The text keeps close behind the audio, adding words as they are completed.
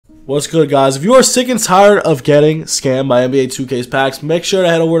What's good, guys? If you are sick and tired of getting scammed by NBA 2K's packs, make sure to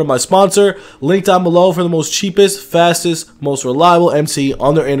head over to my sponsor, link down below, for the most cheapest, fastest, most reliable MC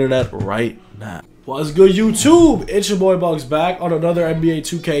on their internet right now. What's good, YouTube? It's your boy Bugs back on another NBA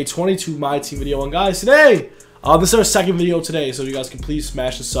 2K22 Myteam video. And guys, today, this is our second video today, so if you guys can please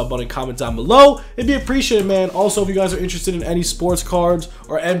smash the sub button, comment down below. It'd be appreciated, man. Also, if you guys are interested in any sports cards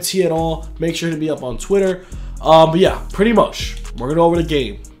or MT at all, make sure to be up on Twitter. But yeah, pretty much, we're going to go over the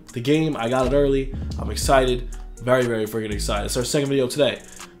game. I got it early. I'm excited. Very, very freaking excited. It's our second video today.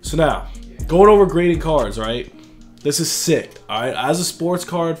 So now, going over grading cards, right? This is sick, alright? As a sports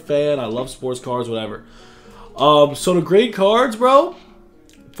card fan, I love sports cards, whatever. So to grade cards, bro,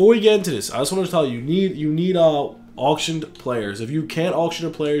 before we get into this, I just want to tell you, you need auctioned players. If you can't auction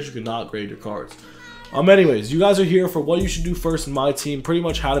your players, you cannot grade your cards. Anyways, you guys are here for what you should do first in my team, pretty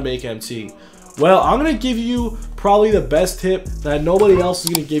much how to make MT. Well, I'm going to give you probably the best tip that nobody else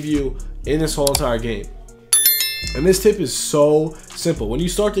is going to give you in this whole entire game. And this tip is so simple. When you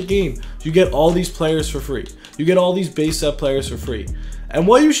start the game, you get all these players for free. You get all these base set players for free. And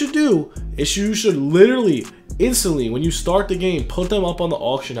what you should do is you should literally, instantly, when you start the game, put them up on the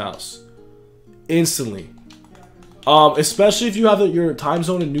auction house. Instantly. Especially if you have your time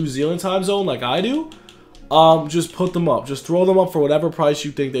zone in New Zealand time zone like I do. Just put them up. Just throw them up for whatever price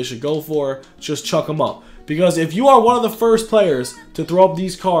you think they should go for. Just chuck them up. Because if you are one of the first players to throw up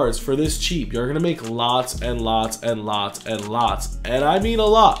these cards for this cheap, you're going to make lots and lots and lots and lots, and I mean a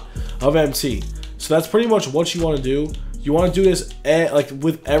lot, of MT. So that's pretty much what you want to do. You want to do this like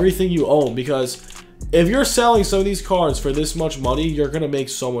with everything you own, because if you're selling some of these cards for this much money, you're going to make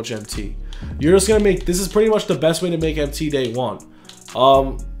so much MT. You're just going to make, this is pretty much the best way to make MT day one.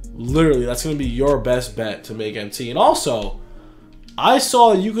 Literally, that's going to be your best bet to make MT. And also, I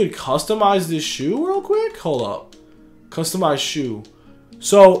saw you could customize this shoe real quick. Hold up. Customize shoe.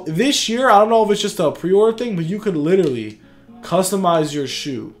 So, this year, I don't know if it's just a pre-order thing, but you could literally customize your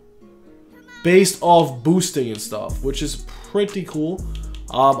shoe based off boosting and stuff, which is pretty cool.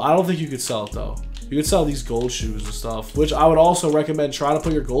 I don't think you could sell it, though. You could sell these gold shoes and stuff, which I would also recommend trying to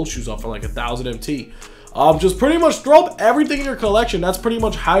put your gold shoes up for like 1,000 MT. Just pretty much throw up everything in your collection. That's pretty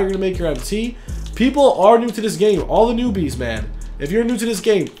much how you're going to make your MT. People are new to this game. All the newbies, man. If you're new to this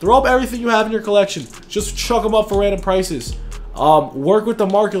game, throw up everything you have in your collection. Just chuck them up for random prices. Work with the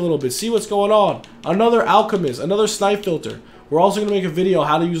market a little bit. See what's going on. Another alchemist. Another snipe filter. We're also going to make a video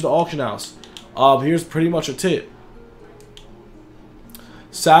how to use the auction house. Here's pretty much a tip.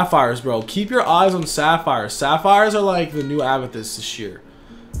 Sapphires, bro. Keep your eyes on sapphires. Sapphires are like the new amethysts this year.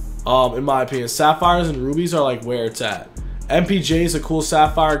 In my opinion, sapphires and rubies are like where it's at. MPJ is a cool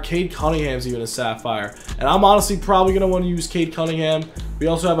sapphire. Cade Cunningham's even a sapphire. And I'm honestly probably going to want to use Cade Cunningham. We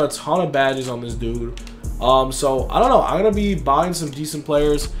also have a ton of badges on this dude. So, I don't know. I'm going to be buying some decent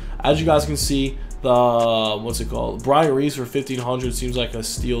players. As you guys can see, the, what's it called? Brian Reese for 1,500 seems like a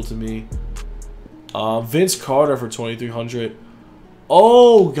steal to me. Vince Carter for 2,300.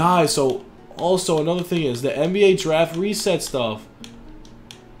 Oh, guys. So, also another thing is the NBA draft reset stuff.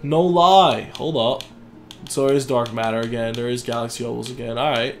 No lie. Hold up. So there is Dark Matter again. There is Galaxy Ovals again.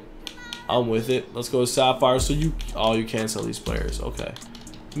 Alright. I'm with it. Let's go to Sapphire. So you... Oh, you can't sell these players. Okay.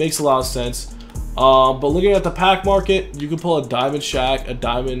 Makes a lot of sense. But looking at the pack market, you can pull a Diamond Shaq, a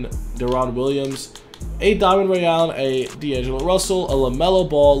Diamond Deron Williams, a Diamond Ray Allen, a D'Angelo Russell, a LaMelo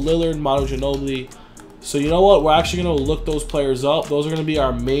Ball, Lillard, Manu Ginobili. So you know what? We're actually going to look those players up. Those are going to be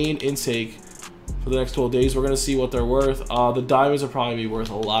our main intake for the next 12 days. We're going to see what they're worth. The diamonds are probably be worth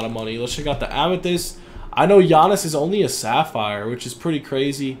a lot of money. Let's check out the amethyst. I know Giannis is only a sapphire, which is pretty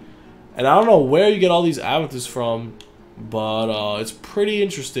crazy. And I don't know where you get all these amethysts from, but it's pretty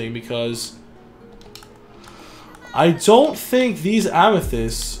interesting because I don't think these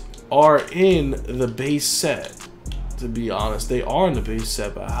amethysts are in the base set, to be honest. They are in the base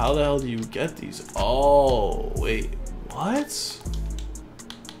set, but how the hell do you get these? Oh, wait. What?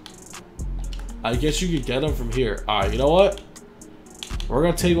 I guess you could get them from here. Alright, you know what? We're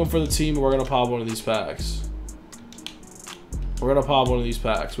going to take one for the team, and we're going to pop one of these packs. We're going to pop one of these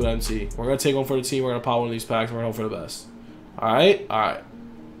packs with MT. We're going to take one for the team, we're going to pop one of these packs, and we're going to hope for the best. Alright? Alright.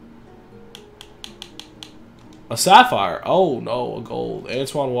 A sapphire. Oh, no, a gold.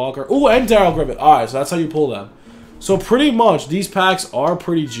 Antoine Walker. Ooh, and Daryl Griffin. Alright, so that's how you pull them. So pretty much, these packs are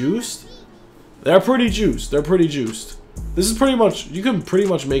pretty juiced. They're pretty juiced. They're pretty juiced. This is pretty much, you can pretty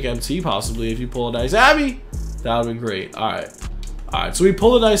much make MT possibly if you pull a nice Abby. That would have been great. Alright. Alright, so we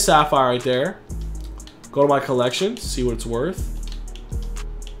pulled a nice sapphire right there. Go to my collection, see what it's worth.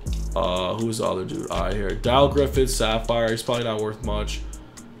 Who's the other dude? Alright, here. Dal Griffith, sapphire. He's probably not worth much.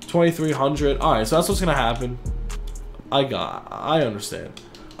 2,300. Alright, so that's what's going to happen. I understand.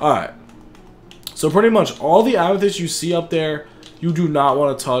 Alright. So pretty much all the amethysts you see up there, you do not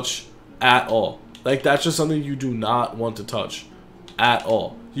want to touch at all. Like, that's just something you do not want to touch at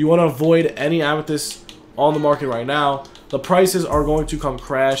all. You want to avoid any amethysts on the market right now. The prices are going to come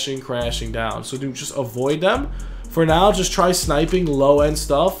crashing down. So do just avoid them. For now, just try sniping low-end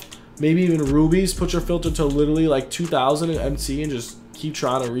stuff. Maybe even rubies. Put your filter to literally like 2,000 in MT and just keep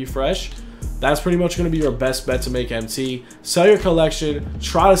trying to refresh. That's pretty much going to be your best bet to make MT. Sell your collection.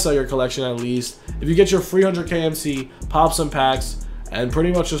 Try to sell your collection at least. If you get your 300k MT, pop some packs, and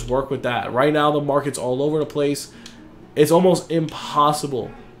pretty much just work with that. Right now, the market's all over the place. It's almost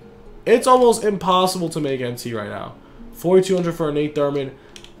impossible. It's almost impossible to make MT right now. 4,200 for a Nate Thurman.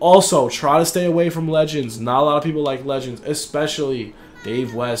 Also, try to stay away from legends. Not a lot of people like legends, especially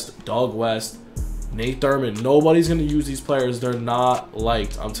Dave West, Doug West, Nate Thurman. Nobody's going to use these players. They're not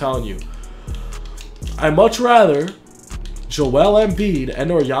liked. I'm telling you. I'd much rather Joel Embiid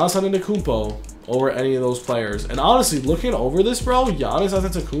and or Giannis Antetokounmpo over any of those players. And honestly, looking over this, bro, Giannis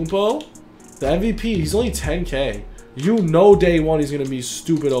Antetokounmpo, the MVP, he's only 10K. You know day one he's going to be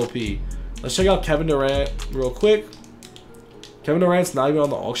stupid OP. Let's check out Kevin Durant real quick. Kevin Durant's not even on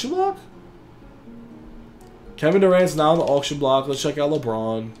the auction block? Kevin Durant's not on the auction block. Let's check out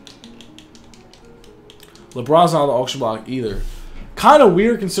LeBron. LeBron's not on the auction block either. Kind of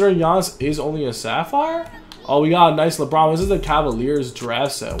weird considering Giannis is only a Sapphire. Oh, we got a nice LeBron. This is the Cavaliers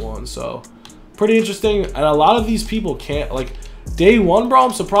draft set one, so pretty interesting. And a lot of these people can't, like, day one, bro,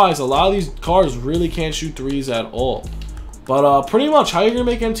 I'm surprised. A lot of these cards really can't shoot threes at all. But pretty much, how you going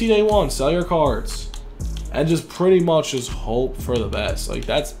to make MT day one? Sell your cards. And just pretty much just hope for the best. Like,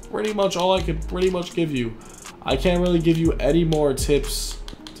 that's pretty much all I could pretty much give you. I can't really give you any more tips,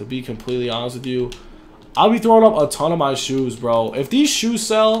 to be completely honest with you. I'll be throwing up a ton of my shoes, bro. If these shoes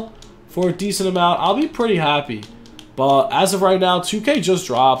sell for a decent amount, I'll be pretty happy. But as of right now, 2K just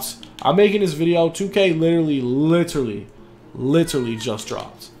dropped. I'm making this video. 2K literally just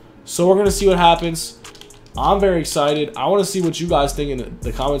dropped. So we're going to see what happens. I'm very excited. I want to see what you guys think in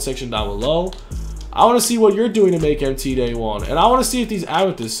the comment section down below. I want to see what you're doing to make MT day one. And I want to see if these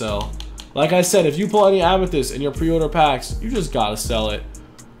amethysts sell. Like I said, if you pull any amethysts in your pre-order packs, you just got to sell it.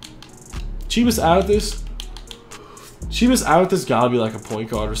 Cheapest amethyst got to be like a point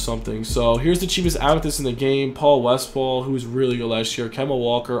guard or something. So here's the cheapest amethyst in the game. Paul Westphal, who was really good last year. Kemba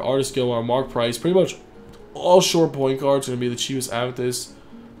Walker, Artis Gilmore, Mark Price. Pretty much all short point guards are going to be the cheapest amethyst.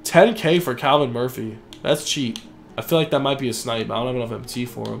 10K for Calvin Murphy. That's cheap. I feel like that might be a snipe. I don't have enough MT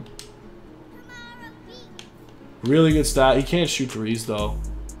for him. Really good stat. He can't shoot threes, though.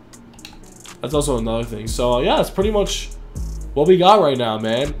 That's also another thing. So, yeah, that's pretty much what we got right now,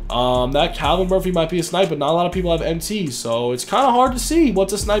 man. That Calvin Murphy might be a snipe, but not a lot of people have MT. So, it's kind of hard to see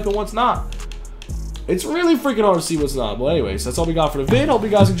what's a snipe and what's not. It's really freaking hard to see what's not. Well, anyways, that's all we got for the vid. Hope you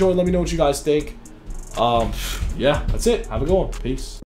guys enjoyed. Let me know what you guys think. Yeah, that's it. Have a good one. Peace.